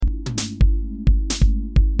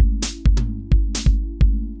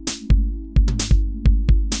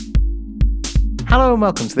Hello and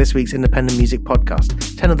welcome to this week's Independent Music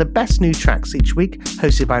Podcast. 10 of the best new tracks each week,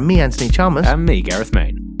 hosted by me, Anthony Chalmers. And me, Gareth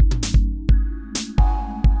Main.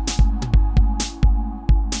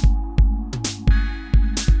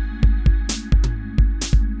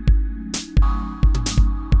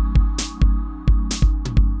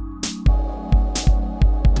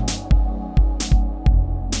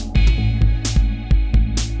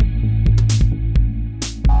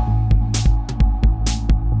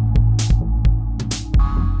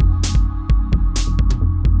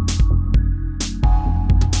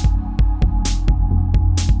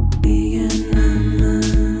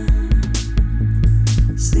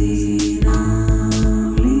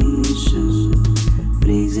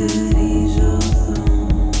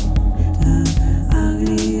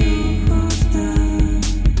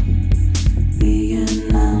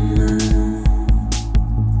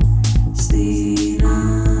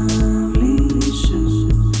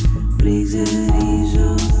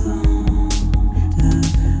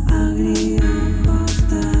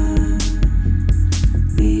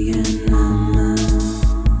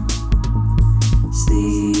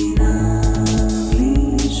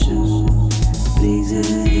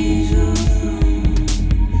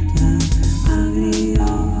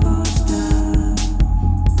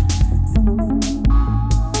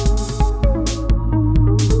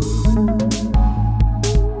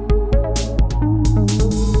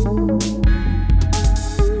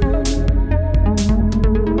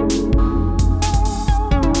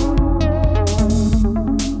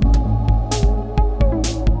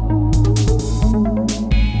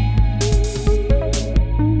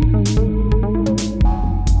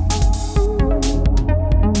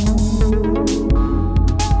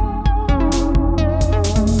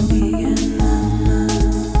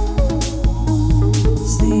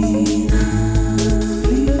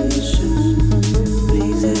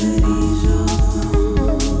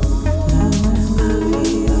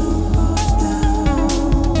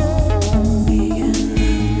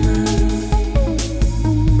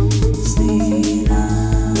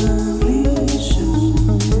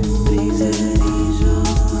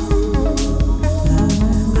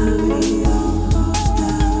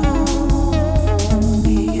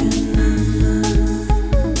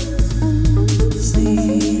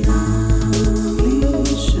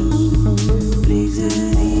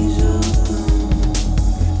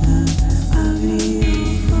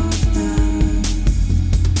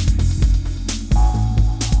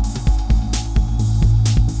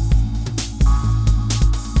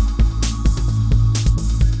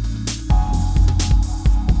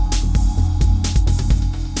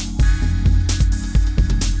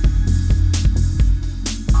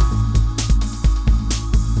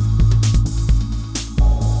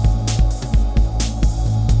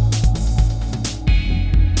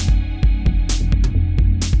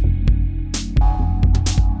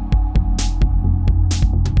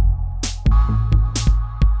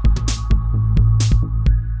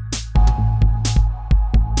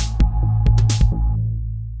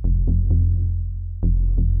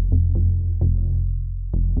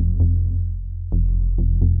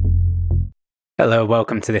 Hello,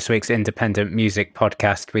 welcome to this week's Independent Music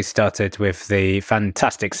Podcast. We started with the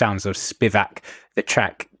fantastic sounds of Spivak, the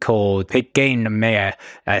track called Pygane Mea,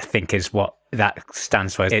 I think is what that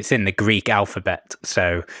stands for. It's in the Greek alphabet,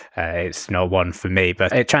 so it's not one for me,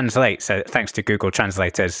 but it translates, thanks to Google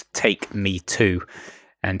Translate, as Take Me To.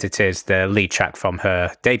 And it is the lead track from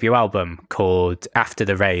her debut album called After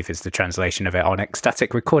the Rave is the translation of it on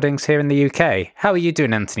Ecstatic Recordings here in the UK. How are you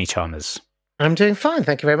doing, Anthony Chalmers? I'm doing fine,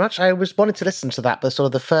 thank you very much. I was wanting to listen to that, but sort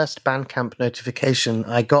of the first Bandcamp notification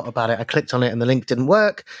I got about it, I clicked on it and the link didn't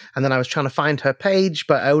work. And then I was trying to find her page,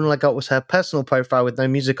 but all I got was her personal profile with no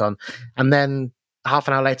music on. And then half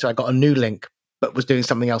an hour later, I got a new link, but was doing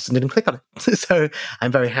something else and didn't click on it. So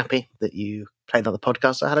I'm very happy that you played on the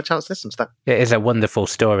podcast. So I had a chance to listen to that. It is a wonderful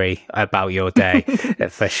story about your day,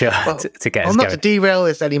 for sure, well, to get us not going. to derail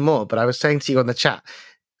this anymore, but I was saying to you on the chat,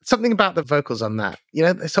 something about the vocals on that, you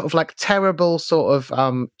know, sort of like terrible sort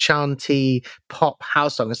of chanty pop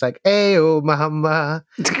house song. It's like, "Hey, oh, mama,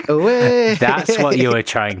 away." That's what you were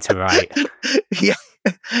trying to write. Yeah.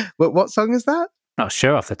 What song is that? Not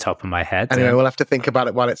sure off the top of my head. Anyway, we'll have to think about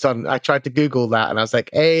it while it's on. I tried to Google that and I was like,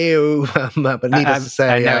 "Hey, oh, mama," but needless to say,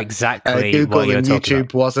 I know exactly Google what you're and talking YouTube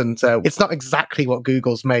about. wasn't. It's not exactly what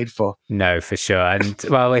Google's made for. No, for sure. And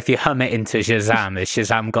well, if you hum it into Shazam, has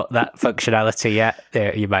Shazam got that functionality yet?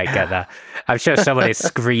 Yeah, you might get that. I'm sure someone is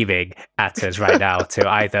screaming at us right now to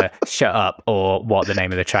either shut up or what the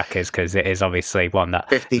name of the track is, because it is obviously one that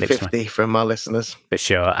 50-50 from our listeners. for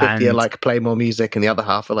sure. 50 are like play more music and the other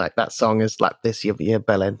half are like that song is like this, your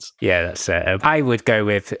bell ends. Yeah, that's it. I would go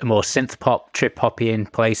with more synth pop, trip hoppy in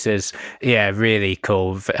places. Yeah, really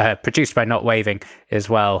cool. Produced by Not Waving as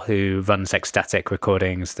well, who runs Ecstatic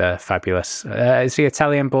Recordings. The fabulous. Is he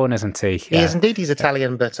Italian born, isn't he? He is indeed. He's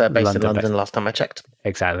Italian, but based in London last time I checked.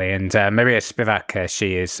 Exactly. And Maria Spivak,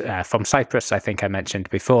 she is from Cyprus, I think I mentioned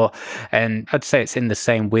before. And I'd say it's in the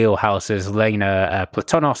same wheelhouse as Lena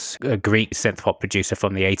Platonos, a Greek synth pop producer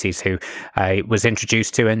from the 80s who I was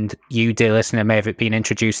introduced to. And you, dear listener, may have been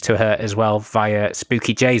introduced to her as well via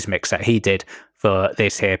Spooky J's mix that he did for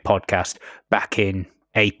this here podcast back in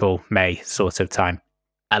April, May sort of time.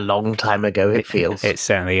 A long time ago, it feels. It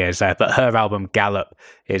certainly is. But her album Gallop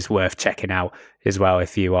is worth checking out as well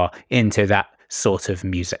if you are into that sort of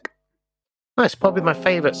music. Nice. Probably my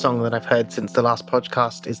favourite song that I've heard since the last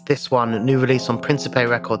podcast is this one, new release on Principe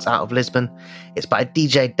Records out of Lisbon. It's by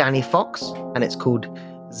DJ Danny Fox, and it's called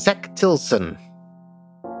Zek Tilson.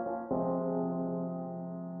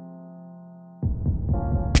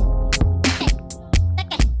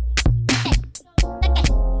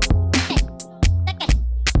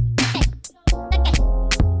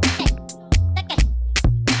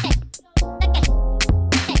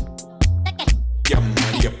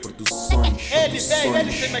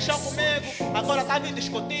 Ele mexeu comigo, agora tá vindo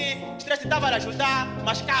discutir. Estresse tava a ajudar,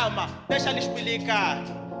 mas calma, deixa ele explicar.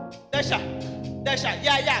 Deixa,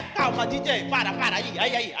 calma, DJ, para,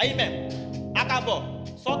 aí mesmo. Acabou,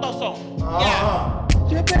 solta o som.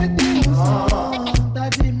 Eu perdi o som, tá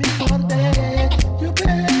de me morder. Eu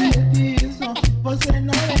perdi o som, você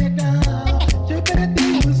não é legal. Eu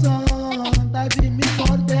perdi o som, tá de me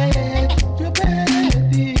morder. Eu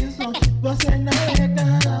perdi o som, você não é legal.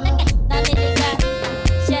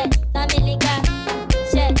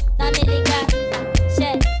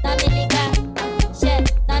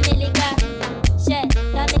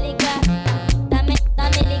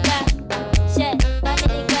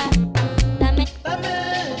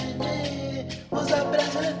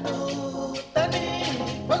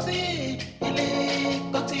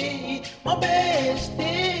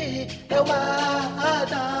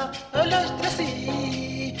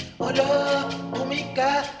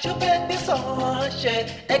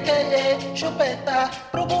 Chupeta,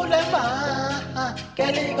 problema, que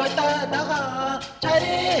ele gosta da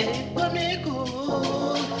chare comigo.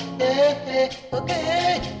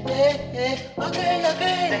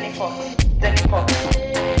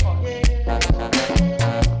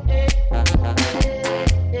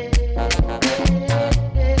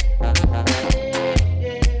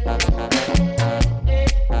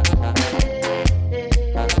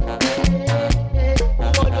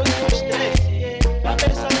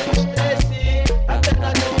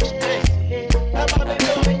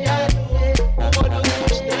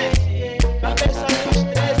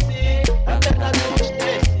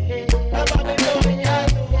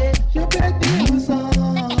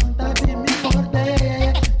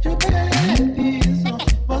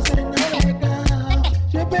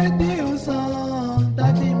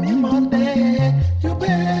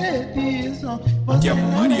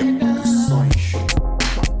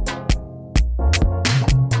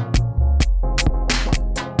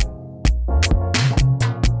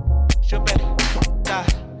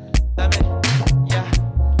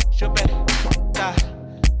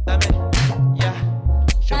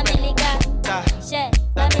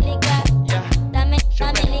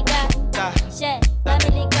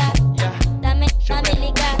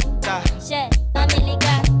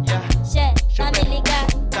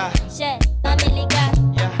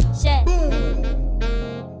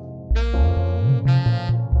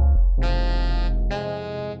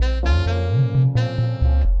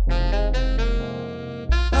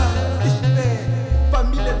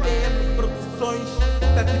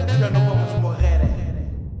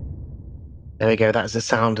 There we go. That's the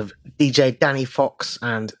sound of DJ Danny Fox,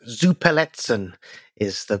 and Zupeletsen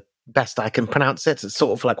is the best I can pronounce it. It's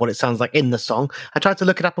sort of like what it sounds like in the song. I tried to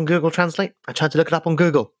look it up on Google Translate.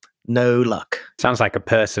 No luck. Sounds like a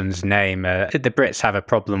person's name. The Brits have a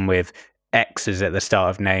problem with X's at the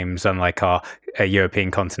start of names, unlike our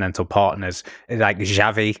European continental partners. Like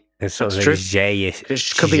Javi, it's sort of a J.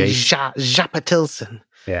 It could be Japatilson.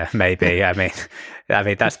 Yeah, maybe. I mean,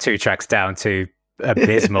 that's 2 tracks down to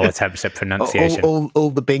abysmal attempts at pronunciation.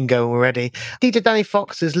 All the bingo already. DJ Danny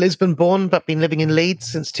Fox is Lisbon born, but been living in Leeds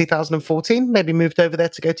since 2014. Maybe moved over there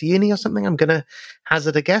to go to uni or something. I'm going to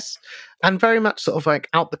hazard a guess. And very much sort of like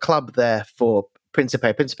out the club there for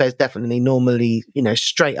Principe. Principe is definitely normally,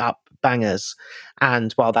 straight up bangers.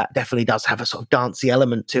 And while that definitely does have a sort of dancey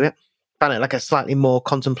element to it, found it like a slightly more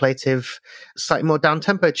contemplative, slightly more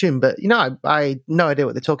down-tempo tune. But, I no idea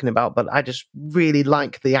what they're talking about, but I just really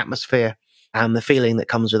like the atmosphere and the feeling that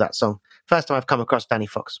comes with that song. First time I've come across Danny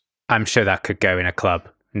Fox. I'm sure that could go in a club,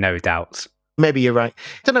 no doubts. Maybe you're right.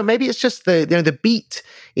 I don't know. Maybe it's just the beat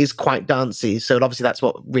is quite dancey, so obviously that's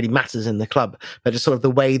what really matters in the club. But just sort of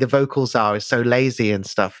the way the vocals are is so lazy and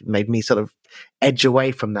stuff made me sort of edge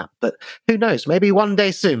away from that. But who knows? Maybe one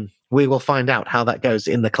day soon we will find out how that goes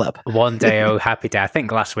in the club. One day, oh happy day. I think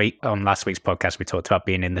last week's podcast we talked about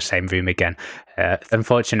being in the same room again.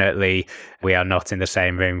 Unfortunately, we are not in the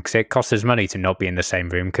same room because it costs us money to not be in the same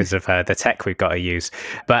room because of the tech we've got to use.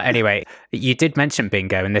 But anyway, you did mention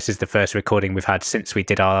bingo, and this is the first recording we've had since we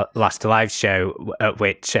did our last live show, at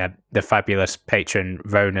which the fabulous patron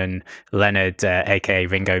Ronan Leonard, aka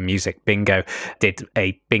Ringo Music Bingo, did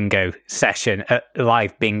a bingo session,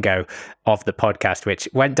 live bingo of the podcast, which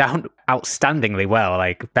went down outstandingly well,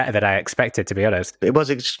 like better than I expected, to be honest. It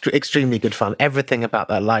was extremely good fun. Everything about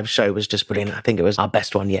that live show was just brilliant. I think it was our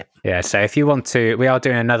best one yet. Yeah, so if you want to, we are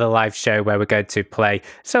doing another live show where we're going to play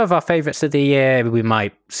some of our favourites of the year. We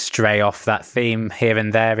might stray off that theme here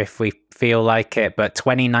and there if we feel like it, but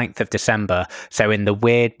 29th of December, so in the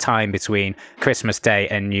weird time between Christmas Day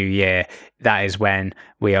and New Year, that is when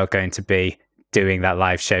we are going to be doing that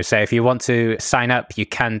live show. So if you want to sign up, you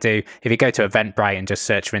can do. If you go to Eventbrite and just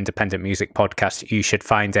search for Independent Music Podcast, you should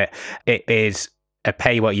find it. It is a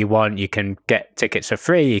pay what you want. You can get tickets for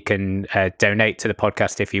free. You can donate to the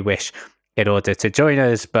podcast if you wish in order to join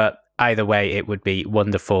us. But either way, it would be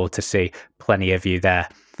wonderful to see plenty of you there.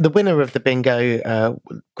 The winner of the bingo,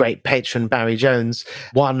 great patron Barry Jones,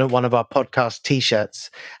 won one of our podcast T-shirts,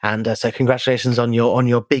 and so congratulations on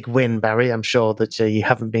your big win, Barry. I'm sure that you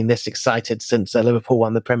haven't been this excited since Liverpool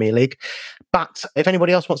won the Premier League. But if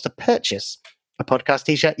anybody else wants to purchase a podcast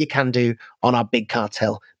T-shirt, you can do on our Big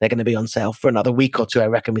Cartel. They're going to be on sale for another week or two, I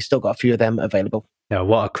reckon. We still got a few of them available. No,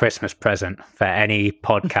 what a Christmas present for any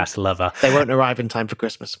podcast lover. They won't arrive in time for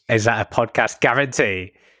Christmas. Is that a podcast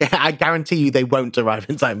guarantee? I guarantee you they won't arrive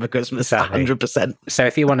in time for Christmas, Sadly. 100%. So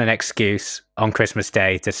if you want an excuse on Christmas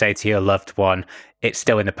Day to say to your loved one, it's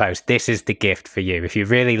still in the post, this is the gift for you. If you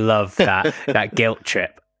really love that guilt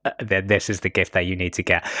trip, then this is the gift that you need to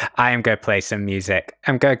get. I am going to play some music.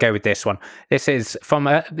 I'm going to go with this one. This is from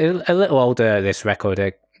a little older, this record.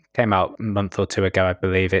 It came out a month or two ago, I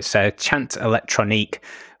believe. It's Chant Electronique,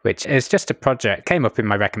 which is just a project, came up in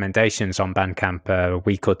my recommendations on Bandcamp a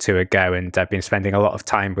week or two ago, and I've been spending a lot of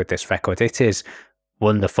time with this record. It is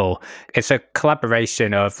wonderful. It's a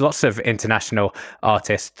collaboration of lots of international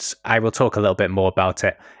artists. I will talk a little bit more about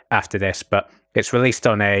it after this, but it's released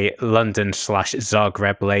on a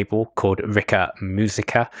London/Zagreb label called Rika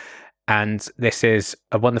Musica, and this is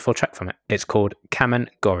a wonderful track from it. It's called Kamen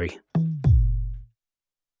Gori.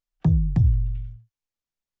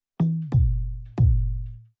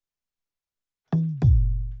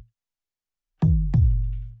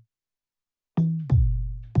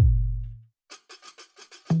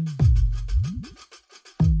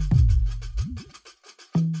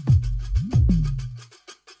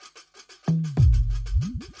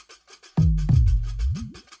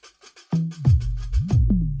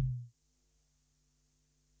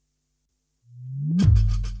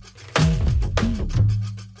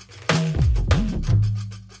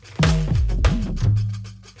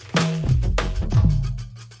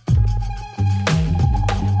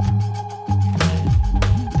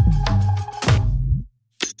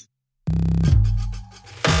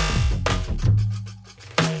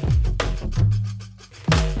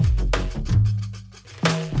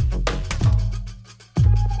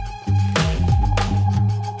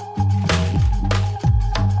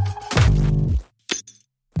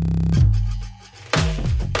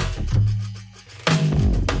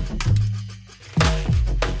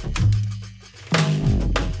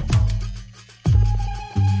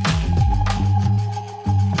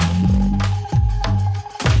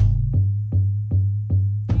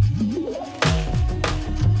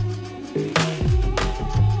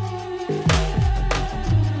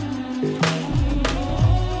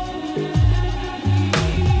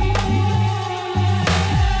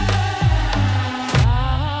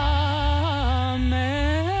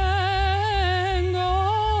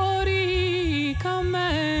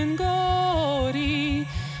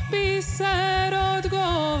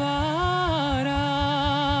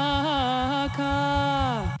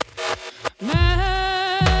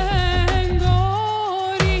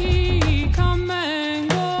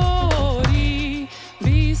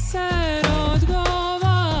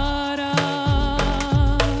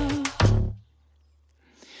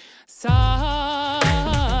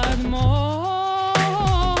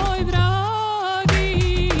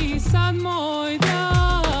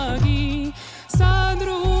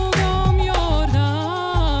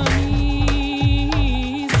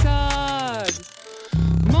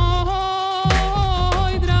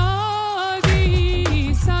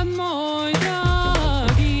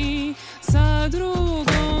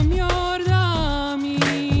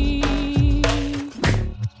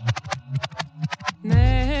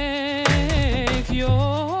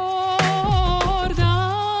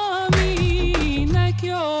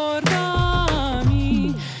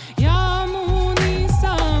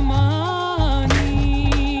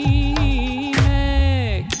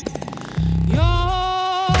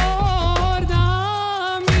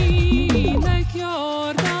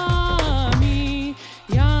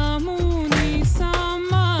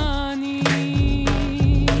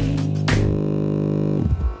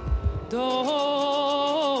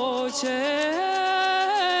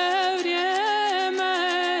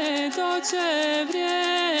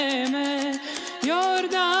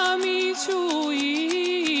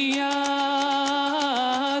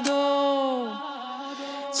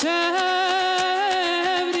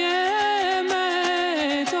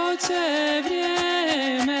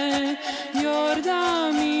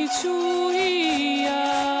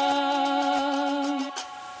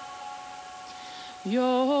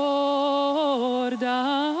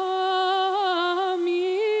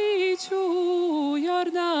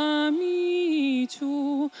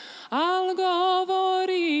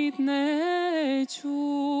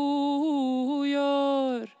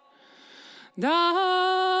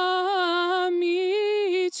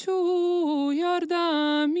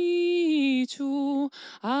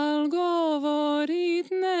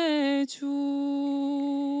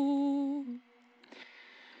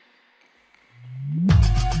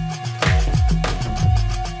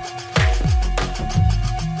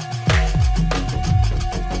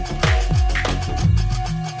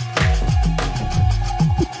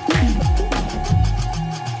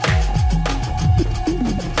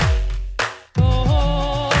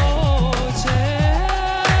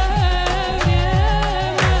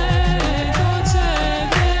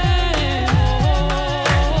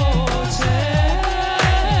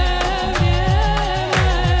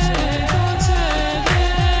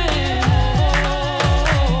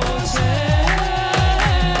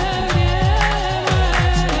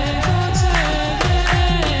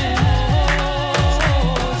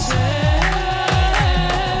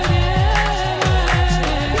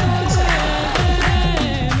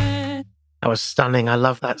 Was stunning. I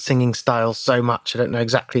love that singing style so much. I don't know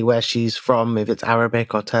exactly where she's from, if it's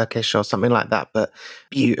Arabic or Turkish or something like that, but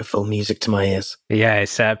beautiful music to my ears. Yeah,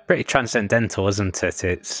 it's pretty transcendental, isn't it?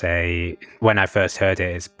 It's when I first heard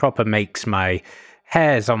it, it proper makes my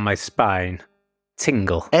hairs on my spine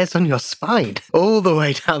tingle. Hairs on your spine? All the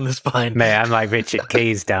way down the spine. Mate, I'm like Richard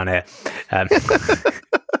Keys down here.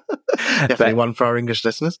 Definitely one for our English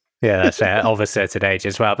listeners. Yeah, that's of a certain age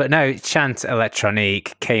as well. But no, Chant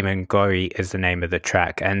Electronique, Cayman Gori is the name of the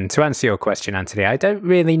track. And to answer your question, Anthony, I don't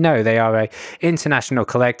really know. They are an international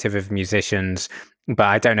collective of musicians, but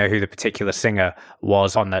I don't know who the particular singer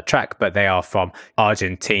was on that track. But they are from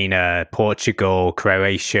Argentina, Portugal,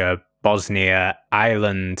 Croatia, Bosnia,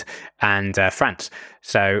 Ireland, and France.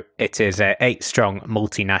 So it is an 8-strong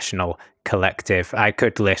multinational collective. I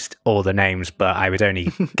could list all the names, but I would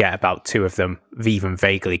only get about 2 of them even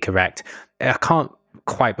vaguely correct. I can't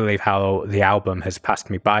quite believe how the album has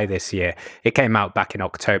passed me by this year. It came out back in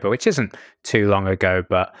October, which isn't too long ago,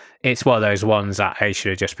 but it's one of those ones that I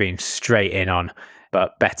should have just been straight in on,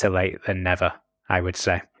 but better late than never, I would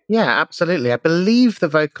say. Yeah, absolutely. I believe the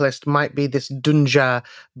vocalist might be this Dunja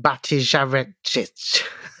Batijarecic.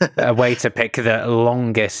 A way to pick the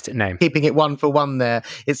longest name. Keeping it one for one there.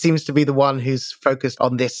 It seems to be the one who's focused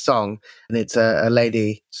on this song, and it's a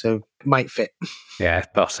lady, so might fit. Yeah,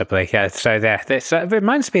 possibly. Yeah, so there. This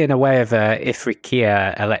reminds me in a way of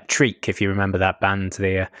Ifriqiya Electrique, if you remember that band.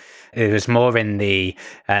 It was more in the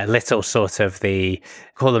little sort of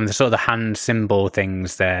call them the sort of the hand cymbal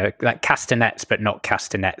things there, like castanets, but not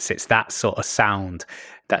castanets. It's that sort of sound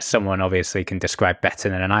that someone obviously can describe better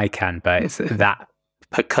than I can, but it's that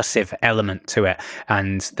percussive element to it,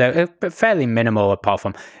 and they're fairly minimal apart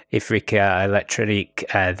from Ifriqiya Electrique.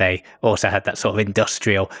 They also had that sort of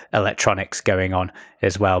industrial electronics going on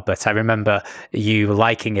as well, but I remember you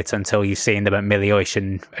liking it until you've seen them at Milioish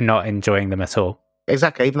and not enjoying them at all.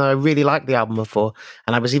 Exactly, even though I really liked the album before,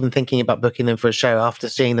 and I was even thinking about booking them for a show after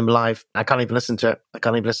seeing them live. I can't even listen to it. I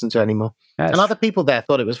can't even listen to it anymore. And other people there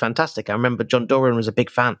thought it was fantastic. I remember John Doran was a big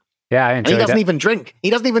fan. Yeah, I enjoyed it. He doesn't even drink.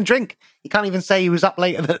 He can't even say he was up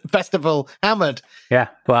late at the festival, hammered. Yeah,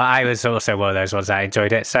 well, I was also one of those ones that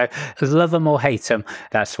enjoyed it. So, love them or hate them,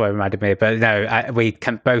 that's what reminded me. But no, we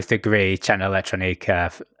can both agree, Chant Electronique,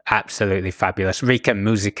 absolutely fabulous. Rica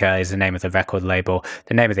Musica is the name of the record label.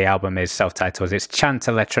 The name of the album is self-titled. It's Chant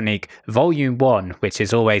Electronique Volume 1, which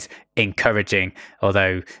is always encouraging,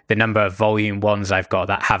 although the number of Volume 1s I've got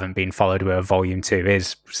that haven't been followed with a Volume 2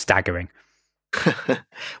 is staggering.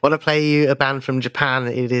 Want to play you a band from Japan?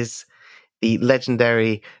 It is the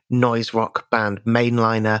legendary noise rock band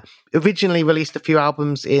Mainliner. Originally released a few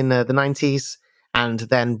albums in the 90s and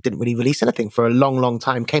then didn't really release anything for a long, long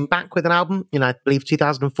time. Came back with an album in, I believe,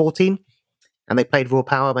 2014, and they played Raw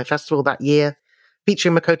Power by Festival that year,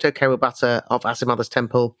 featuring Makoto Kawabata of Asima's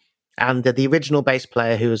Temple, and the original bass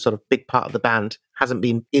player, who was sort of big part of the band, hasn't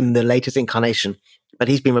been in the latest incarnation, but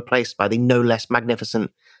he's been replaced by the no less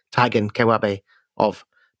magnificent Taigen Kawabe of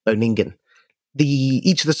Boningen.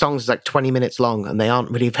 Each of the songs is like 20 minutes long, and they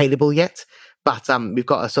aren't really available yet. But we've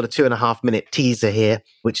got a sort of 2.5 minute teaser here,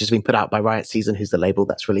 which has been put out by Riot Season, who's the label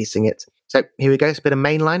that's releasing it. So here we go, it's a bit of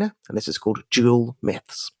mainliner, and this is called Dual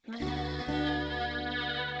Myths.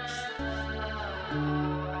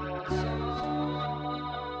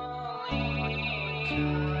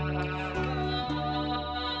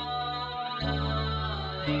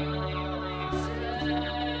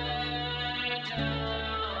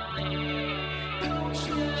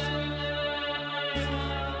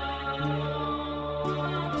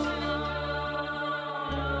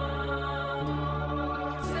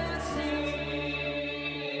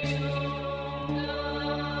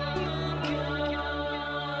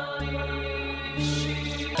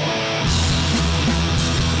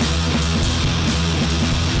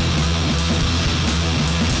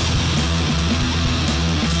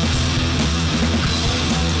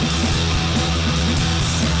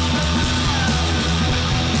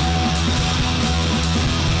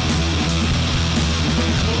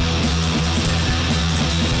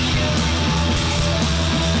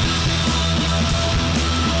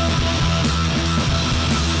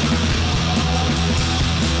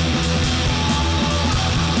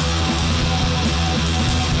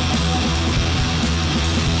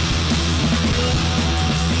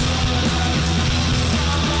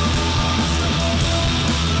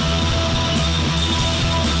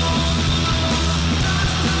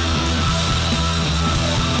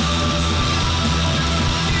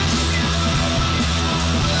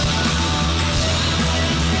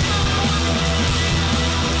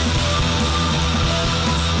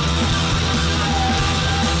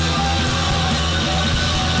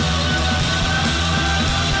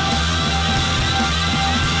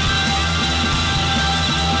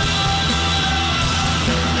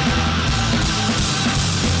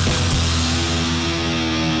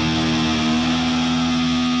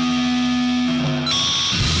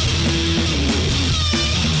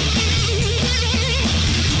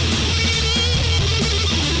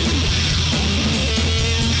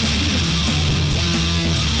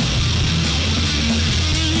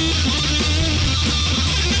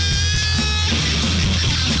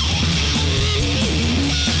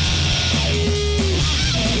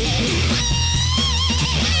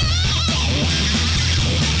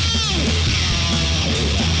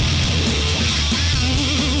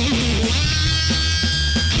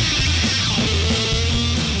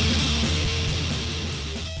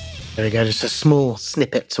 There we go, just a small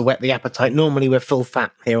snippet to whet the appetite. Normally we're full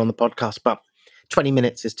fat here on the podcast, but 20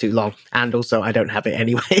 minutes is too long. And also I don't have it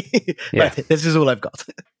anyway. Yeah. But this is all I've got.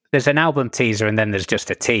 There's an album teaser and then there's just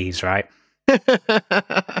a tease, right?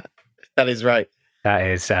 That is right. That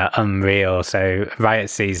is unreal. So Riot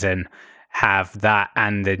Season have that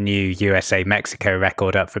and the new USA Mexico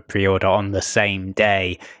record up for pre-order on the same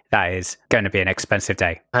day. That is going to be an expensive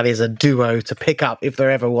day. That is a duo to pick up if there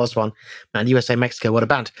ever was one. Man, USA Mexico, what a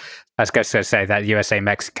band. I was going to say that USA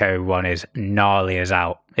Mexico one is gnarly as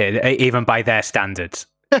out, even by their standards.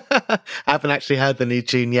 I haven't actually heard the new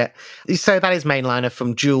tune yet. So that is mainliner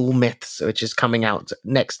from Dual Myths, which is coming out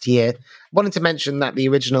next year. Wanted to mention that the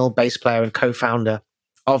original bass player and co-founder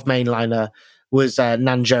of mainliner was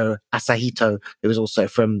Nanjo Asahito, who was also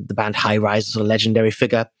from the band High Rise, a legendary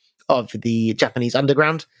figure of the Japanese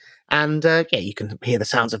underground. And you can hear the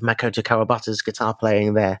sounds of Makoto Kawabata's guitar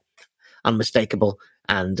playing there. Unmistakable.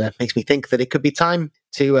 And makes me think that it could be time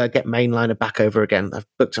to get mainliner back over again. I've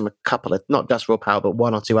booked him a couple of, not just Raw Power, but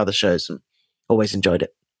one or two other shows, and always enjoyed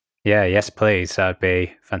it. Yeah, yes, please. That'd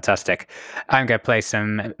be fantastic. I'm going to play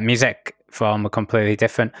some music from a completely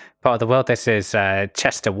different part of the world. This is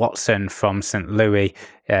Chester Watson from St. Louis,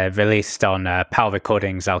 released on PAL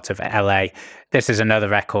Recordings out of LA. This is another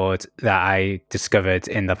record that I discovered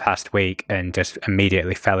in the past week and just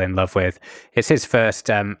immediately fell in love with. It's his first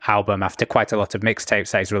album after quite a lot of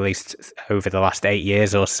mixtapes that he's released over the last 8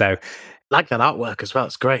 years or so. Like that artwork as well.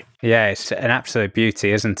 It's great. Yeah, it's an absolute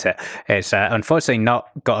beauty, isn't it? It's unfortunately not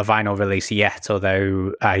got a vinyl release yet,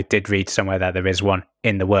 although I did read somewhere that there is one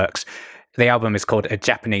in the works. The album is called A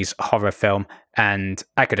Japanese Horror Film, and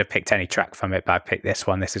I could have picked any track from it, but I picked this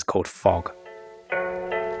one. This is called Fog.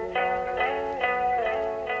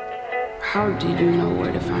 How did you know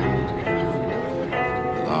where to find me?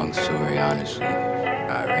 Long story, honestly.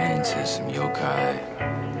 I ran into some yokai,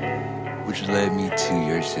 which led me to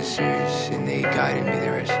your sisters, and they guided me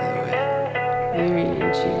the rest of the way. Very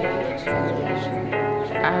ingenious.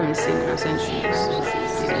 I haven't seen her since she was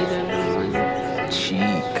either of them. She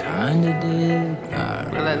kinda did.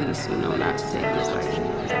 Well, at least you know not to take this lightly.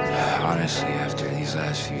 Honestly, after these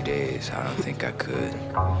last few days, I don't think I could.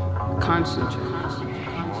 Concentrate.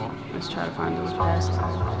 Let's try to find those past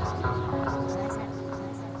lives.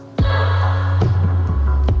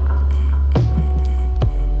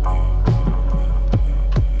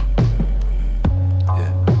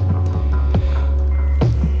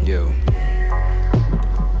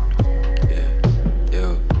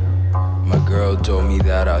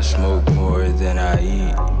 smoke more than I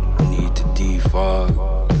eat. Need to defog.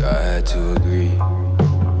 I had to agree.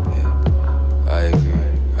 Yeah, I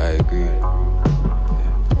agree.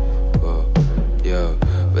 Yo,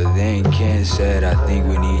 but then Ken said, I think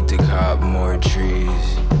we need to cop more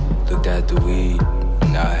trees. Looked at the weed,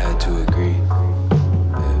 and I had to agree.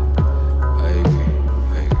 Yeah, I agree.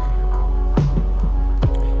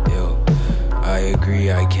 Yo, I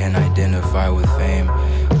agree, I can identify with fame.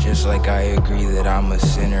 Just like I agree that I'm a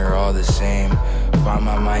sinner, all the same. Find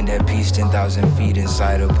my mind at peace, 10,000 feet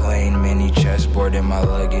inside a plane. Mini chessboard in my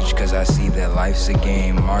luggage, cause I see that life's a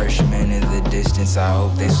game. Marshmen in the distance, I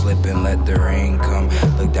hope they slip and let the rain come.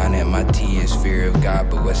 Look down at my tears, fear of God,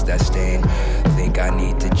 but what's that stain? Think I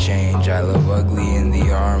need to change. I love ugly in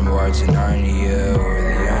the arm, warts in Narnia, or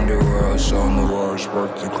the underworld, so noir,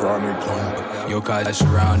 spark the chronic tongue. Yokai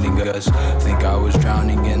surrounding us, think I was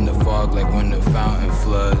drowning in the fog like when the fountain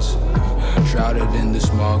floods. Shrouded in the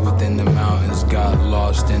smog within the mountains, got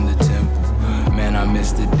lost in the temple. Man, I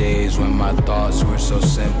miss the days when my thoughts were so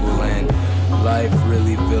simple and life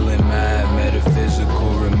really feeling mad, metaphysical.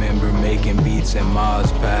 Remember making beats and Moz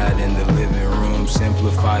Pad in the living room.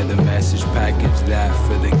 Simplify the message, package that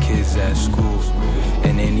for the kids at school.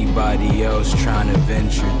 And anybody else trying to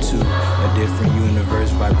venture to a different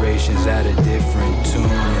universe, vibrations at a different tune.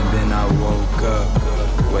 And then I woke up.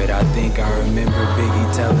 Wait, I think I remember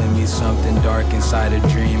Biggie telling me something dark inside a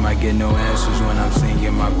dream. I get no answers when I'm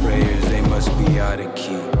singing my prayers, they must be out of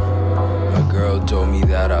key. My girl told me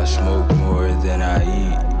that I smoke more than I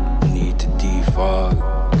eat. Need to defog,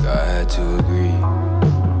 I had to agree.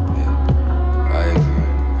 Yeah,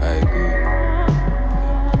 I agree.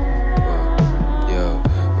 Yo,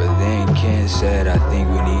 but then Ken said, I think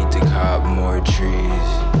we need to cop more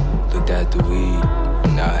trees. Looked at the weed,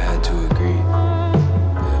 and I had to agree.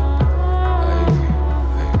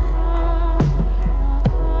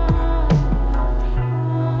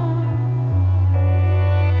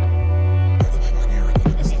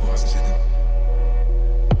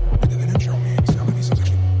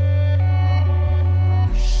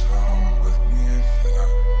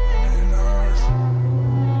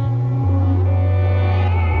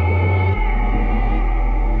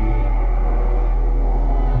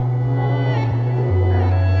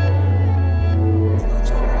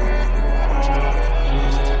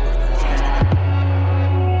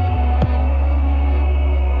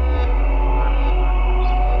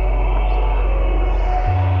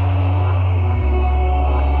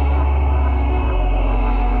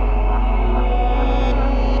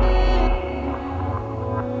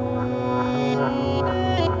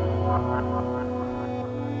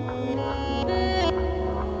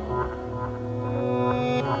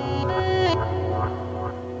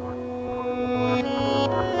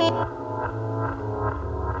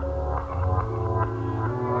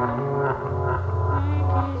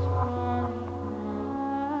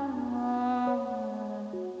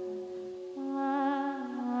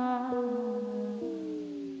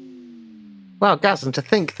 Wow, Gaz, and to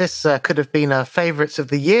think this could have been a Favourites of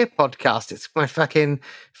the Year podcast. It's my fucking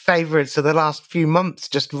favourites of the last few months,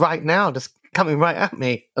 just right now, just coming right at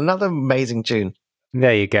me. Another amazing tune.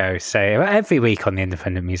 There you go. So every week on the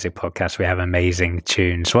Independent Music Podcast, we have amazing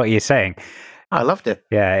tunes. What are you saying? I loved it.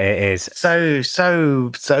 Yeah, it is.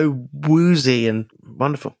 So woozy and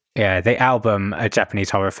wonderful. Yeah, the album, A Japanese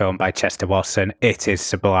Horror Film by Chester Watson, it is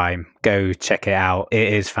sublime. Go check it out.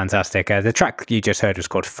 It is fantastic. The track you just heard was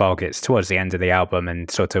called Fog. It's towards the end of the album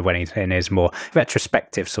and sort of when he's in his more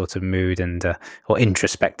retrospective sort of mood and or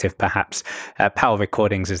introspective perhaps. Powell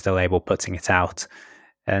Recordings is the label putting it out.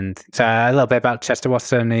 And so a little bit about Chester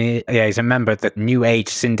Watson. He's a member of the New Age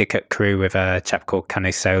Syndicate crew with a chap called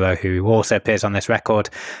Kane Solo, who also appears on this record.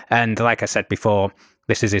 And like I said before,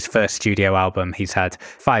 this is his first studio album. He's had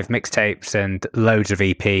 5 mixtapes and loads of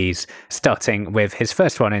EPs, starting with his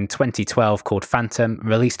first one in 2012 called Phantom,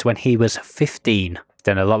 released when he was 15.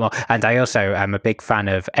 Done a lot more. And I also am a big fan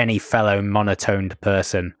of any fellow monotoned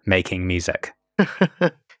person making music.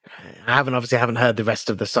 I haven't heard the rest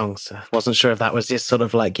of the songs. I wasn't sure if that was just sort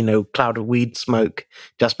of like, cloud of weed smoke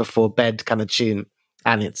just before bed kind of tune.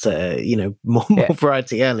 And it's, more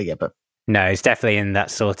variety earlier, but. No, it's definitely in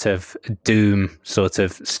that sort of doom sort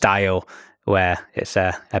of style where it's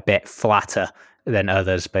a bit flatter than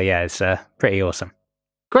others. But yeah, it's pretty awesome.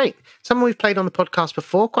 Great. Someone we've played on the podcast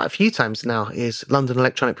before quite a few times now is London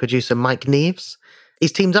electronic producer Mike Neves.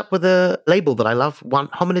 He's teamed up with a label that I love, One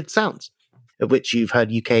Hominid Sounds, of which you've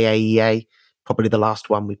heard UKAEA, probably the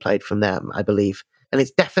last one we played from them, I believe. And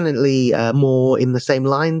it's definitely more in the same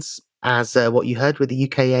lines as what you heard with the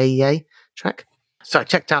UKAEA track. So I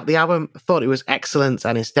checked out the album, thought it was excellent,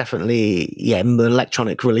 and it's definitely, an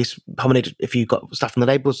electronic release. Hominid, if you've got stuff on the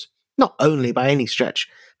labels, not only by any stretch,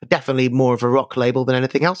 but definitely more of a rock label than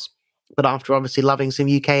anything else. But after obviously loving some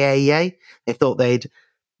UK AEA, they thought they'd,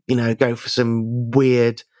 go for some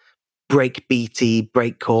weird breakbeaty,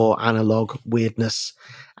 breakcore, analog weirdness.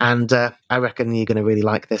 And I reckon you're going to really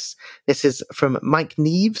like this. This is from Mike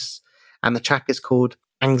Neves, and the track is called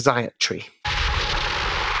Anxiety.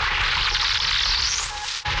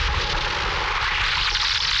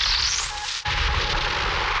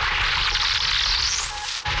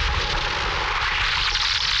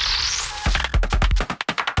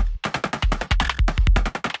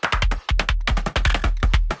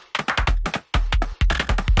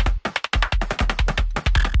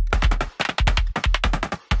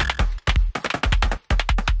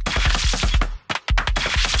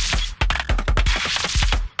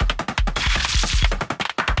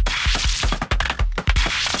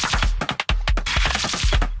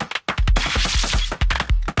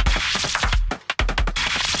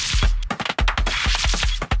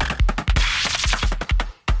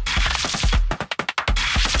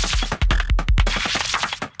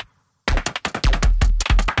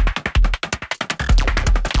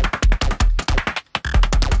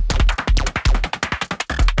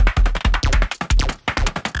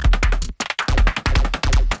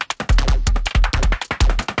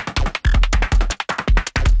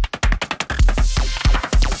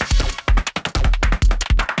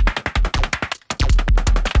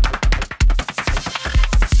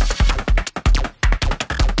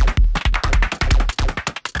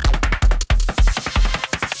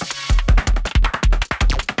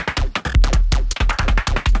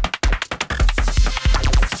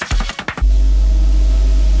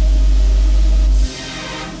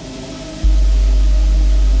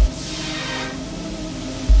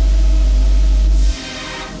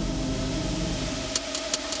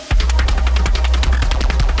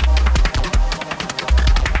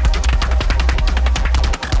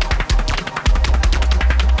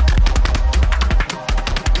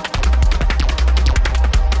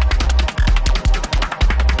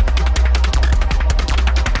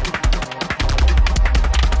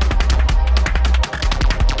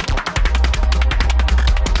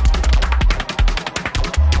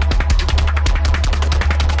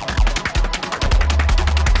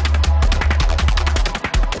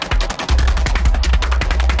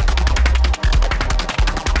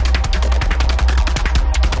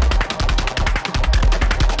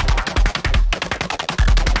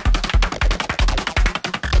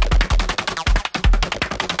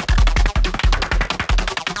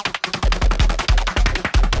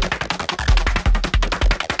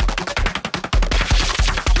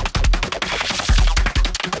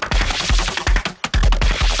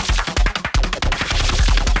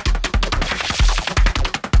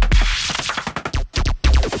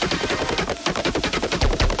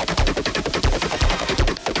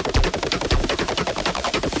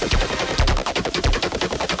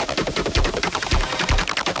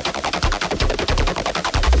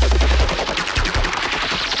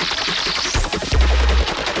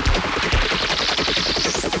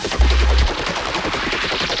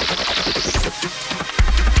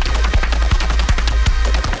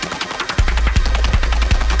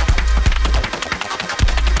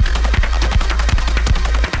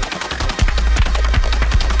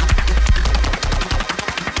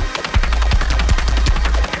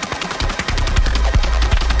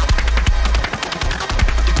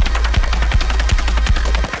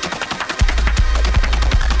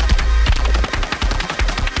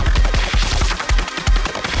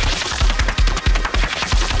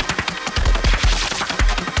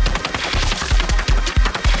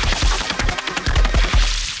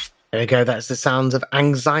 There you go. That's the sounds of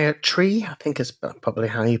Anxiety, I think is probably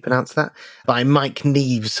how you pronounce that, by Mike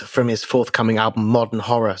Neves from his forthcoming album Modern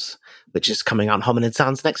Horrors, which is coming out on Hominid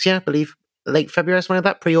Sounds next year, I believe late February, something like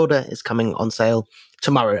that. Pre-order is coming on sale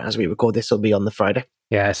tomorrow as we record this. Will be on the Friday.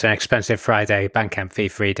 Yeah, it's an expensive Friday, Bandcamp fee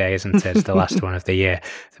free day, isn't it? It's the last one of the year.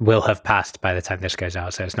 It will have passed by the time this goes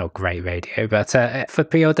out, so it's not great radio, but for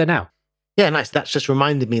pre-order now. Yeah, nice. That's just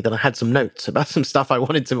reminded me that I had some notes about some stuff I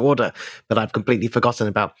wanted to order that I've completely forgotten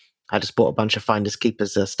about. I just bought a bunch of Finders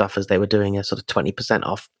Keepers stuff as they were doing a sort of 20%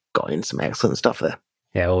 off. Got in some excellent stuff there.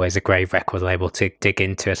 Yeah, always a great record label to dig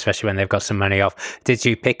into, especially when they've got some money off. Did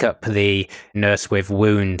you pick up the Nurse with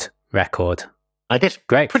Wound record? I did.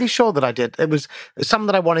 Great. Pretty sure that I did. It was some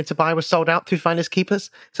that I wanted to buy was sold out through Finders Keepers.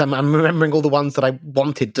 So I'm remembering all the ones that I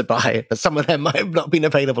wanted to buy, but some of them might have not been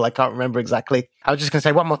available. I can't remember exactly. I was just going to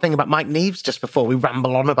say one more thing about Mike Neves just before we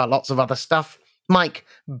ramble on about lots of other stuff. Mike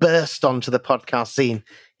burst onto the podcast scene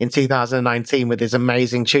in 2019 with his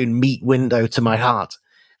amazing tune, Meet Window to My Heart.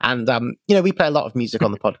 And, we play a lot of music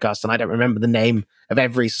on the podcast, and I don't remember the name of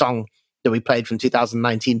every song that we played from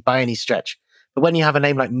 2019 by any stretch. But when you have a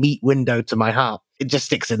name like Meet Window to My Heart, it just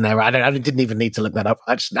sticks in there. I didn't even need to look that up.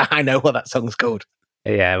 I know what that song's called.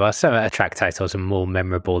 Yeah, well, some track titles are more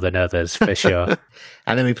memorable than others, for sure.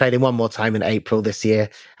 And then we played him one more time in April this year,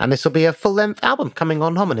 and this will be a full-length album coming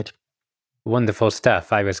on Hominid. Wonderful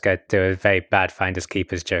stuff. I was going to do a very bad Finders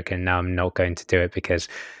Keepers joke, and now I'm not going to do it because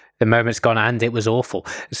the moment's gone and it was awful.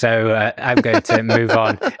 So I'm going to move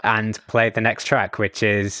on and play the next track, which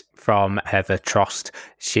is from Heather Trost.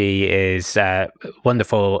 She is a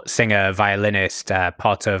wonderful singer, violinist,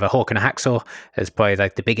 part of a Hawk and a Hacksaw. Has probably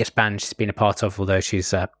like the biggest band she's been a part of, although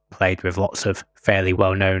she's played with lots of fairly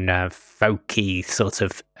well-known folky sort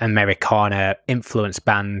of Americana influence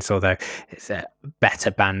bands, although it's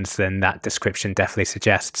better bands than that description definitely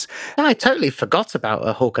suggests. I totally forgot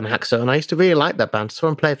about Hawk and Hacksaw, and I used to really like that band. Saw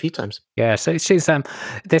them play a few times. Yeah, so she's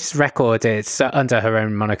this record is under her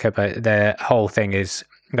own moniker, but the whole thing is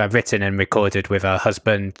written and recorded with her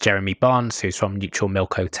husband Jeremy Barnes, who's from Neutral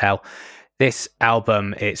Milk Hotel. This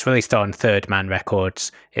album, it's released on Third Man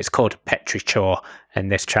Records. It's called Petrichor,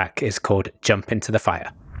 and this track is called Jump Into the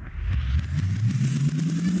Fire.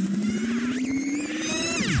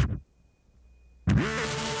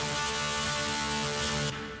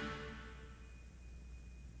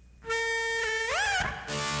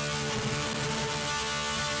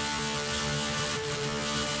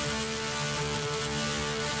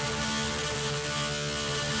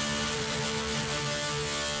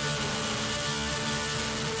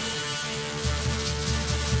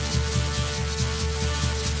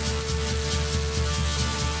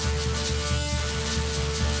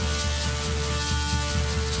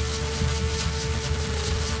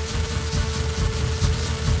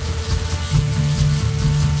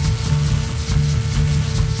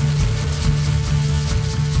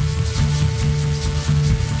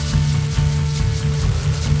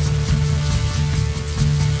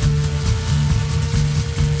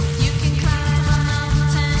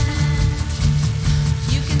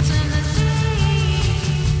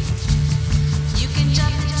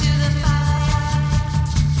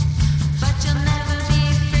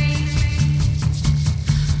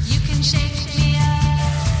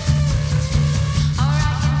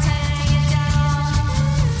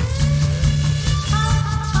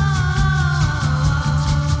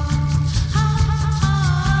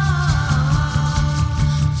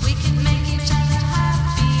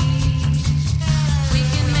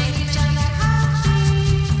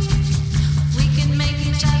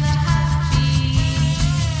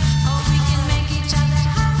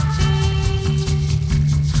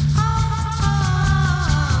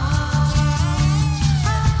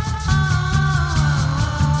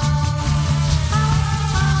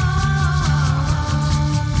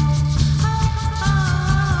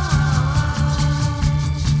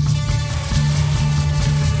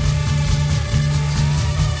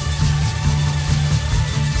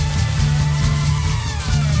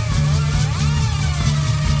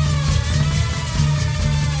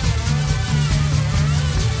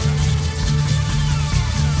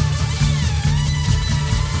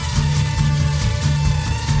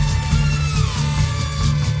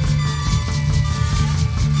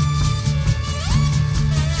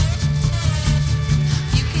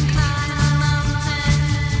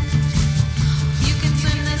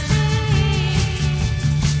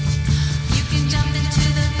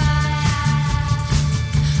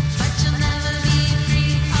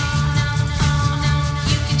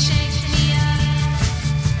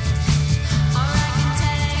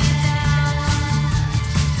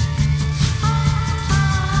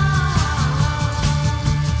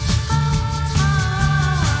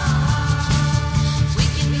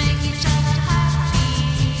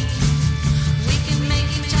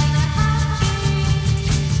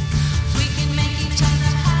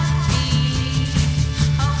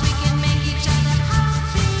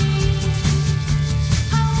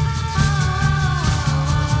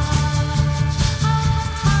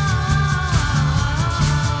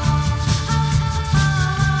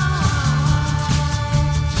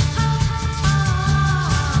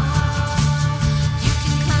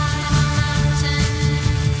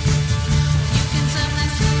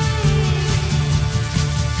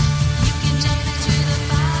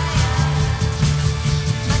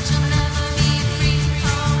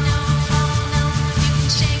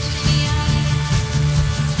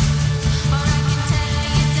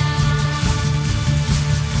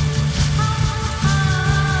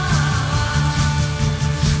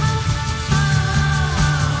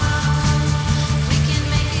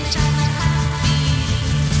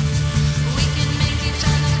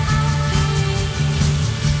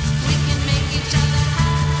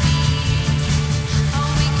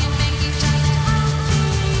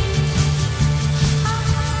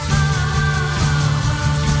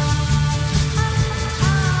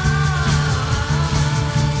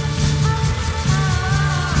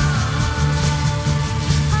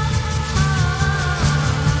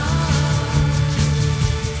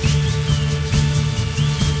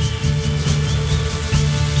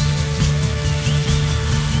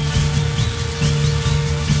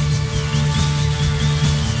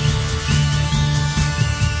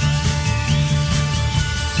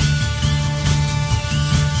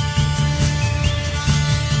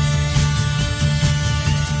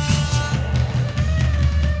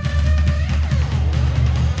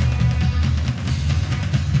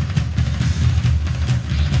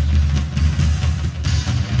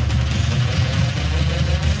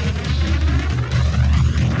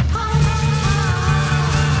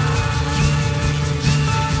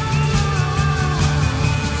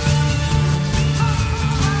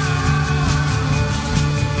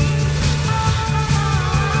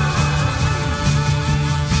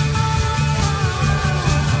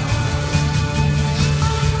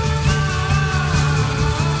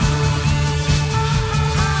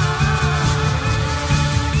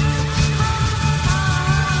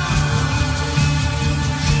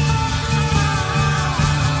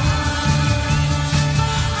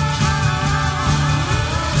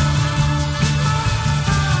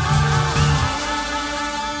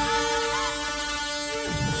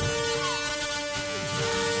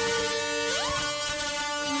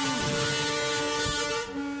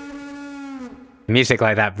 Music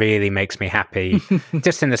like that really makes me happy,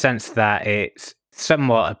 just in the sense that it's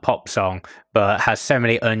somewhat a pop song, but has so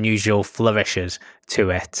many unusual flourishes to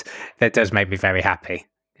it. That does make me very happy,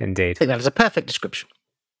 indeed. I think that is a perfect description.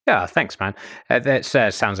 Yeah, thanks, man. That's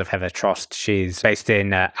Sounds of Heather Trost. She's based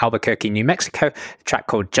in Albuquerque, New Mexico. A track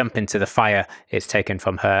called Jump Into the Fire is taken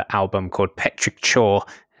from her album called Petric Chore,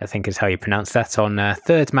 I think is how you pronounce that, on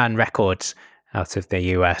Third Man Records out of the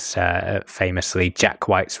US, famously Jack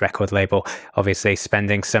White's record label. Obviously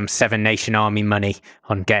spending some Seven Nation Army money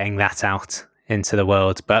on getting that out into the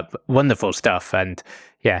world, but wonderful stuff. And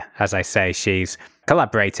yeah, as I say, she's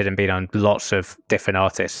collaborated and been on lots of different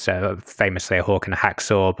artists, famously a Hawk and a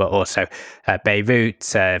Hacksaw, but also Beirut,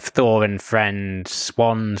 Thor and Friends,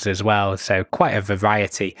 Swans as well. So quite a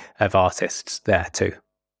variety of artists there too.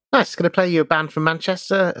 Nice. Going to play you a band from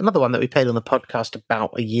Manchester. Another one that we played on the podcast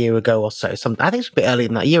about a year ago or so. I think it's a bit earlier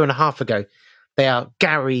than that, a year and a half ago. They are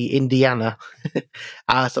Gary, Indiana,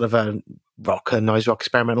 sort of a noise rock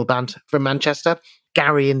experimental band from Manchester.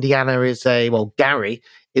 Gary, Indiana Gary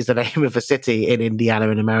is the name of a city in Indiana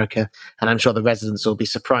in America. And I'm sure the residents will be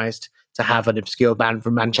surprised to have an obscure band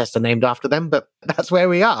from Manchester named after them, but that's where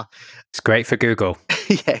we are. It's great for Google.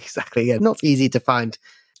 Yeah, exactly. Yeah, not easy to find.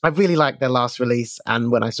 I really liked their last release,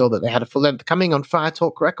 and when I saw that they had a full length coming on Fire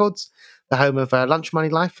Talk Records, the home of Lunch Money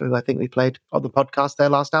Life, who I think we played on the podcast, their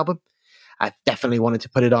last album, I definitely wanted to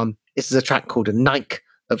put it on. This is a track called A Nike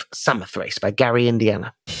of Samothrace by Gary,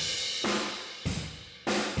 Indiana.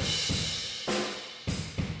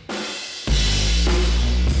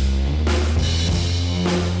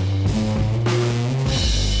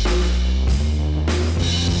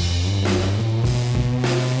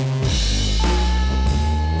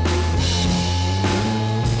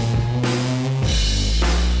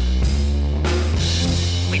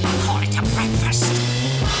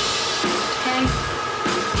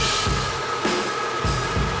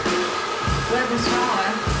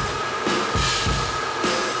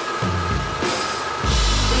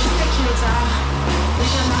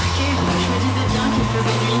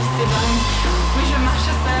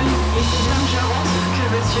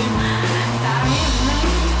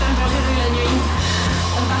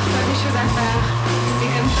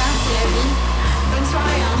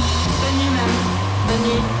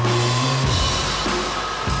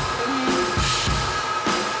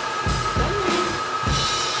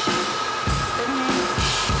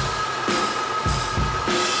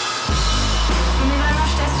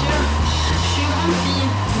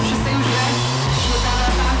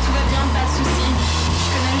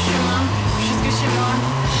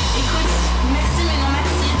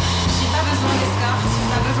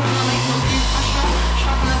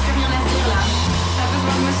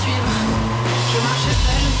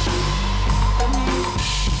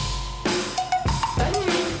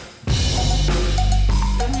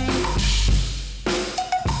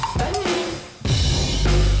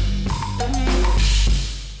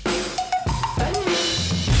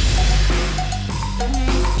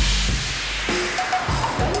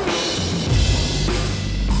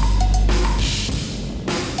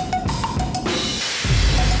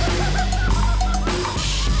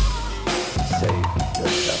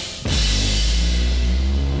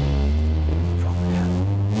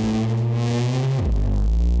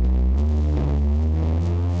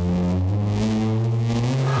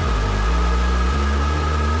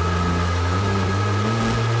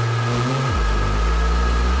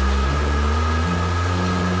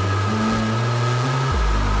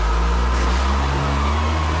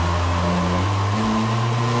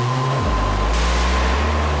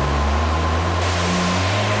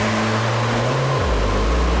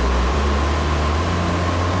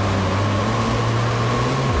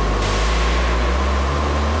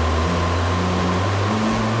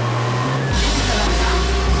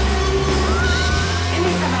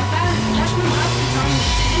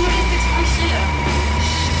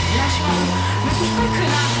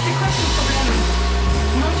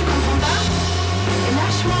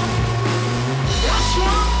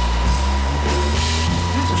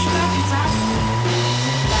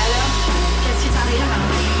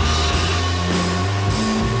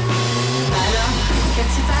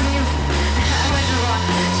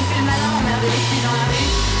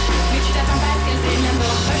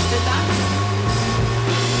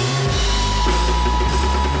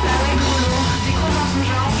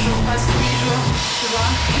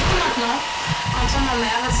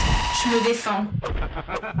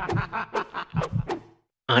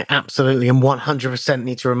 I absolutely and 100%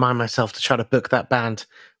 need to remind myself to try to book that band.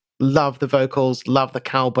 Love the vocals, love the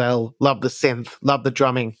cowbell, love the synth, love the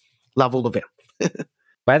drumming, love all of it.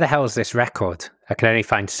 Where the hell is this record? I can only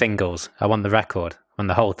find singles. I want the record. I want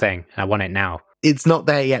the whole thing. I want it now. It's not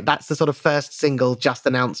there yet. That's the sort of first single just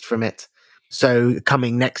announced from it. So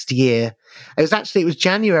coming next year. It was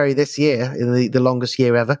January this year, the longest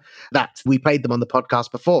year ever, that we played them on the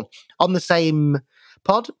podcast before. On the same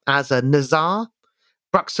pod as Nazar,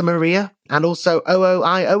 Bruxa Maria, and also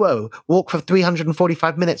OOIOO, walk for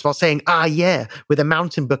 345 minutes while saying, ah, yeah, with a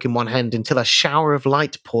mountain book in one hand until a shower of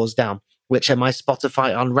light pours down, which my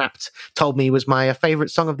Spotify Unwrapped told me was my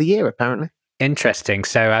favourite song of the year, apparently. Interesting.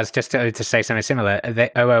 So as just to say something similar,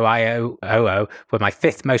 the OOIOO were my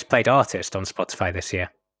 5th most played artist on Spotify this year.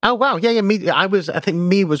 Oh, wow. Yeah. I think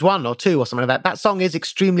me was 1 or 2 or something like that. That song is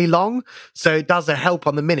extremely long, so it does help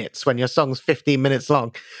on the minutes when your song's 15 minutes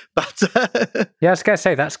long. But yeah, I was going to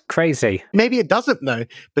say, that's crazy. Maybe it doesn't, though,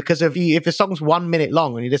 because if a song's 1 minute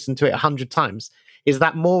long and you listen to it 100 times, is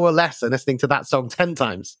that more or less than listening to that song 10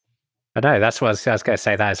 times? I know, that's what I was going to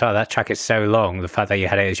say that as well. That track is so long. The fact that you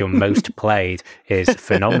had it as your most played is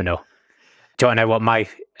phenomenal. Do you want to know what my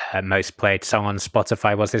most played song on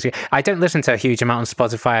Spotify was this year? I don't listen to a huge amount on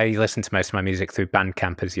Spotify. I listen to most of my music through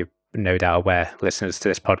Bandcamp, as you're no doubt aware, listeners to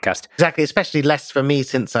this podcast. Exactly, especially less for me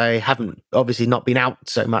since I haven't obviously not been out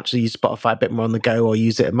so much. I use Spotify a bit more on the go or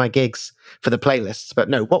use it at my gigs for the playlists. But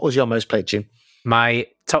no, what was your most played tune? My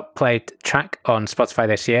top played track on Spotify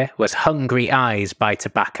this year was Hungry Eyes by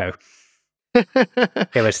Tobacco.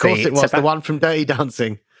 It was the one from Dirty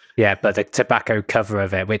Dancing. Yeah, but the Tobacco cover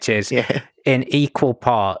of it, which is in equal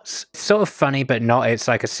parts sort of funny, but not. It's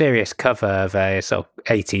like a serious cover of a sort of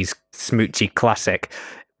 80s smoochy classic,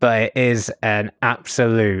 but it is an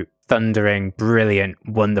absolute thundering, brilliant,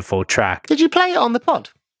 wonderful track. Did you play it on the pod?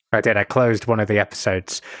 I did. I closed one of the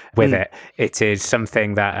episodes with it. It is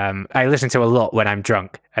something that I listen to a lot when I'm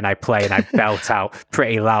drunk, and I play and I belt out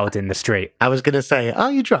pretty loud in the street. I was going to say,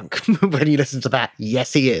 are you drunk when you listen to that?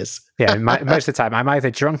 Yes, he is. Yeah, most of the time I'm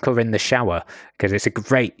either drunk or in the shower, because it's a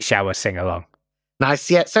great shower sing-along.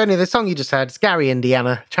 Nice. Yeah, so anyway, the song you just heard is Gary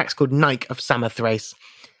Indiana. The track's called Nike of Samothrace,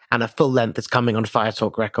 and a full length is coming on Fire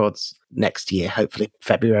Talk Records next year, hopefully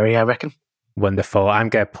February, I reckon. Wonderful. I'm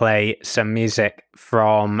going to play some music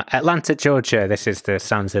from Atlanta, Georgia. This is the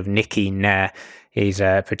sounds of Nicky Nair. He's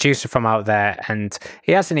a producer from out there, and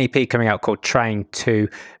he has an EP coming out called Trying To,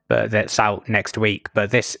 but that's out next week.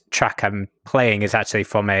 But this track I'm playing is actually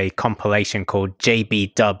from a compilation called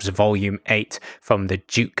JB Dubs Volume 8 from the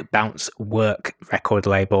Juke Bounce Work record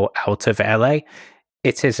label out of LA.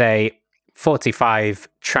 It is a 45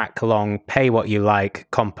 track long Pay What You Like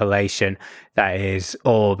compilation that is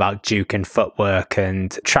all about juke and footwork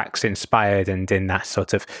and tracks inspired and in that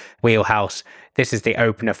sort of wheelhouse. This is the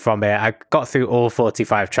opener from it. I got through all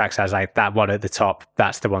 45 tracks. I was like, that one at the top,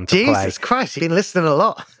 that's the one to play. Jesus Christ, you've been listening a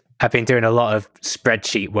lot. I've been doing a lot of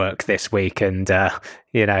spreadsheet work this week, and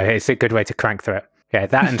it's a good way to crank through it. Yeah,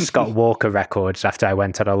 that and Scott Walker records after I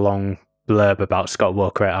went on a long blurb about Scott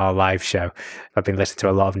Walker at our live show. I've been listening to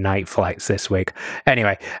a lot of Night Flights this week.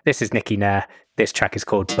 Anyway, this is Nicky Nair. This track is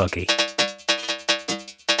called Buggy.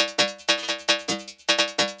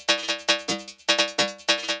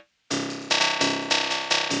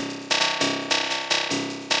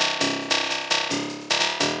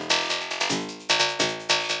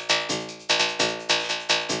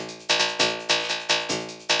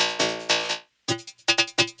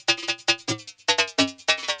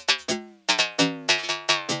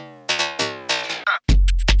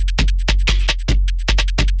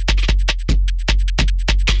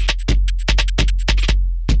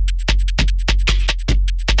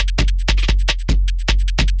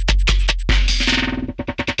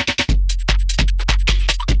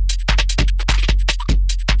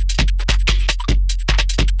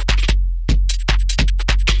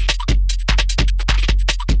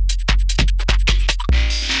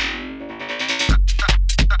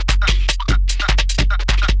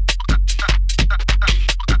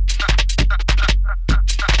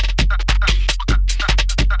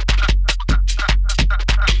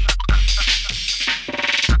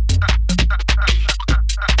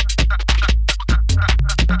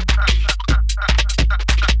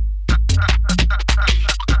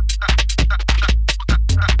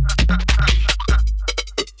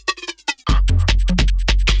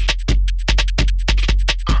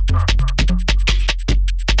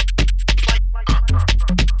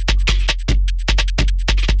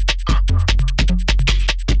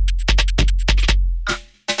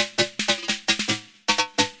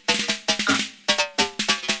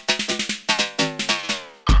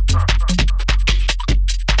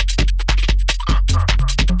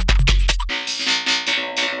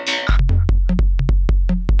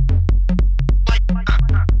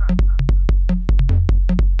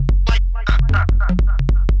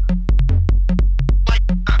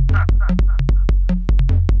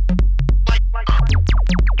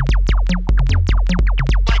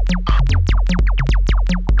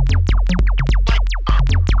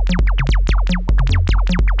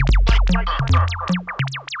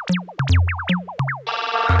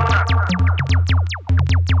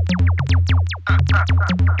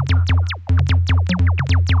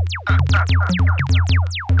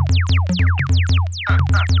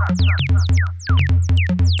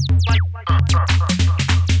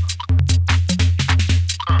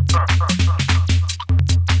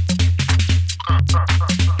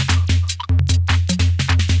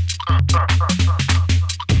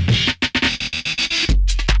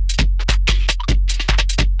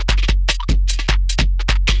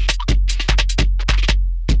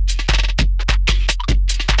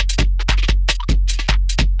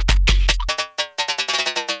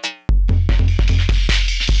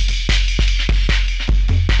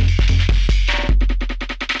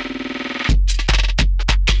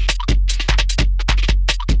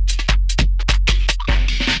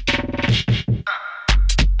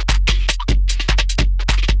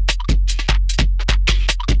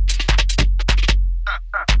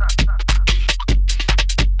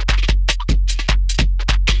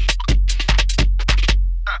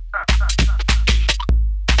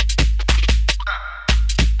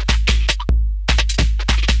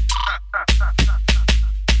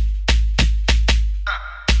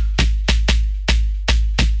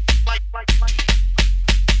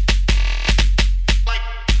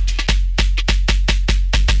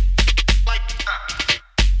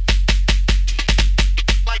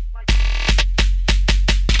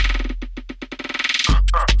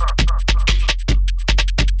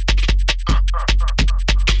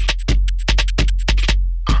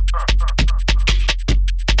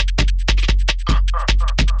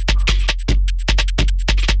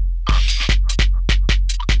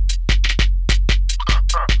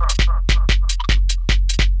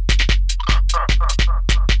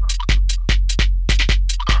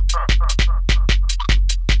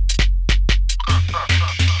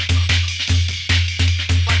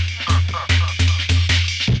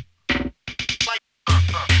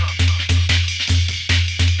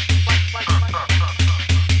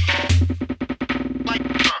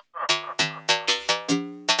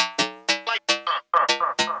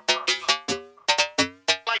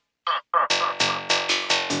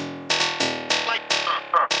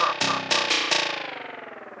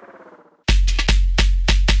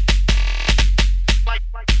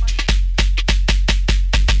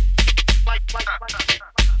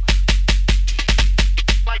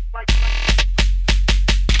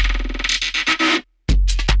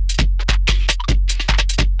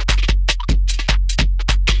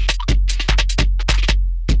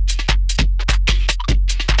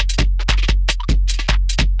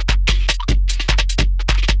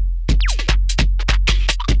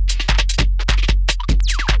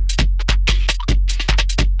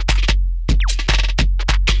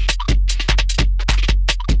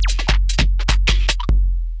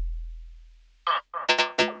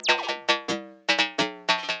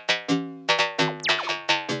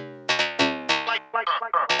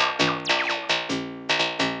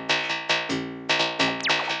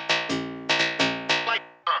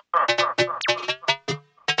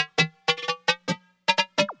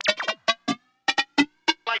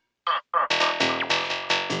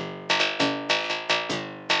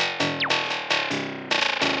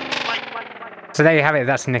 So there you have it.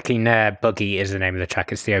 That's Nicky Nair. Boogie is the name of the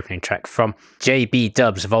track. It's the opening track from JB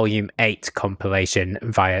Dub's Volume 8 compilation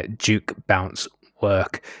via Juke Bounce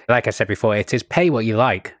Work. Like I said before, it is pay what you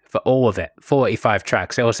like for all of it. 45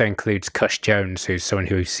 tracks. It also includes Cush Jones, who's someone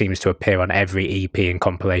who seems to appear on every EP and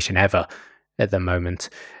compilation ever at the moment.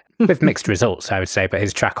 With mixed results, I would say, but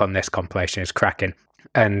his track on this compilation is cracking.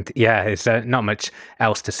 And yeah, there's not much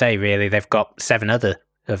else to say, really. They've got 7 other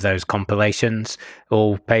of those compilations,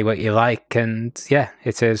 all pay what you like, and yeah,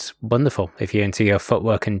 it is wonderful if you're into your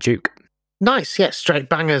footwork and juke. Nice, yeah, straight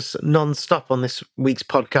bangers non-stop on this week's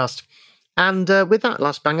podcast. And with that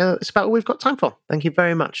last banger, it's about all we've got time for. Thank you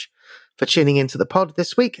very much for tuning into the pod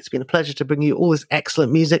this week. It's been a pleasure to bring you all this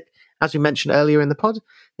excellent music. As we mentioned earlier in the pod,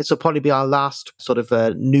 this will probably be our last sort of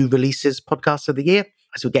new releases podcast of the year,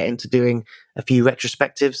 as we get into doing a few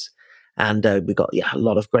retrospectives. And we've got a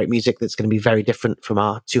lot of great music that's going to be very different from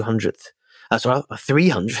our 300th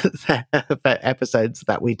episodes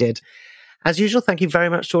that we did. As usual, thank you very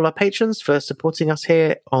much to all our patrons for supporting us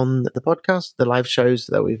here on the podcast. The live shows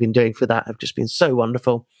that we've been doing for that have just been so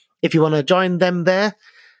wonderful. If you want to join them there,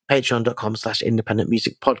 patreon.com/independent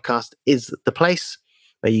music podcast is the place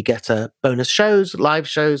where you get bonus shows, live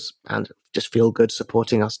shows, and just feel good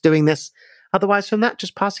supporting us doing this. Otherwise, from that,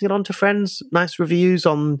 just passing it on to friends, nice reviews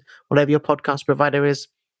on whatever your podcast provider is,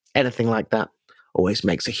 anything like that always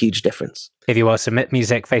makes a huge difference. If you want to submit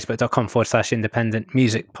music, facebook.com/independent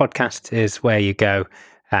music podcast is where you go.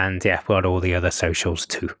 And yeah, we're on all the other socials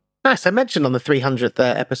too. Nice. I mentioned on the 300th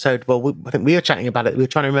episode, well, I think we were chatting about it. We were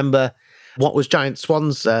trying to remember what was Giant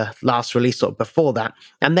Swan's last release or before that.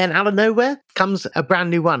 And then out of nowhere comes a brand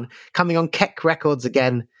new one coming on Keck Records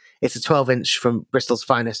again. It's a 12-inch from Bristol's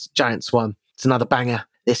finest, Giant Swan. It's another banger.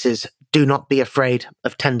 This is Do Not Be Afraid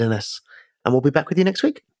of Tenderness. And we'll be back with you next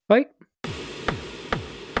week. Bye.